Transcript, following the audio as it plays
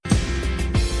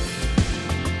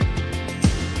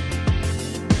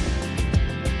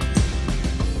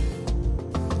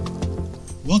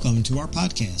Welcome to our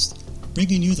podcast,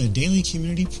 bringing you the daily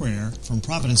community prayer from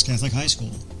Providence Catholic High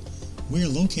School. We are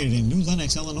located in New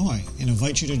Lenox, Illinois, and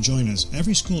invite you to join us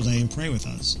every school day and pray with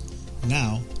us.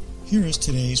 Now, here is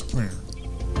today's prayer.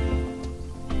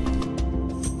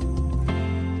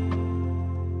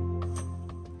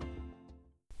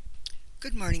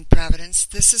 Good morning, Providence.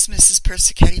 This is Mrs.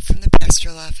 Persichetti from the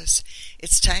pastoral office.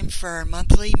 It's time for our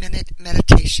monthly minute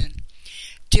meditation.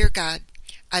 Dear God,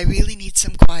 I really need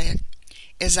some quiet.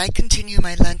 As I continue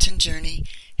my Lenten journey,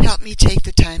 help me take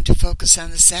the time to focus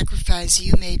on the sacrifice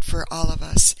you made for all of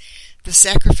us, the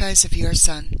sacrifice of your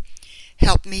Son.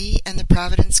 Help me and the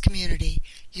Providence community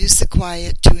use the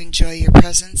quiet to enjoy your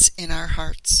presence in our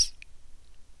hearts.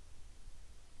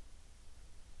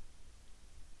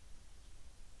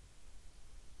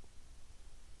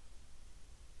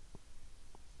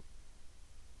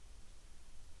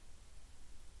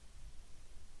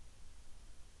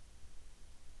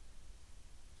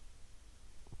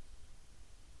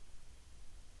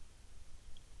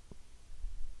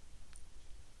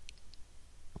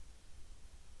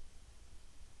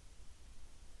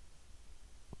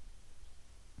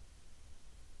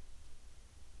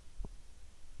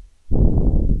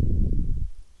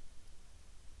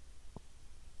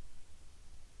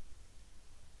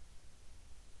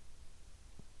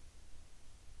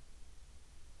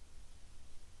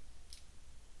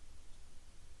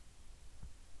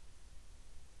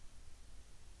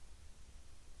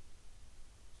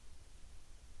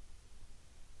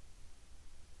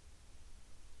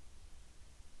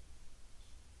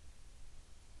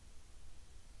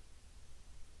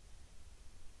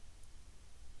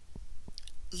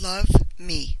 Love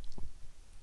me.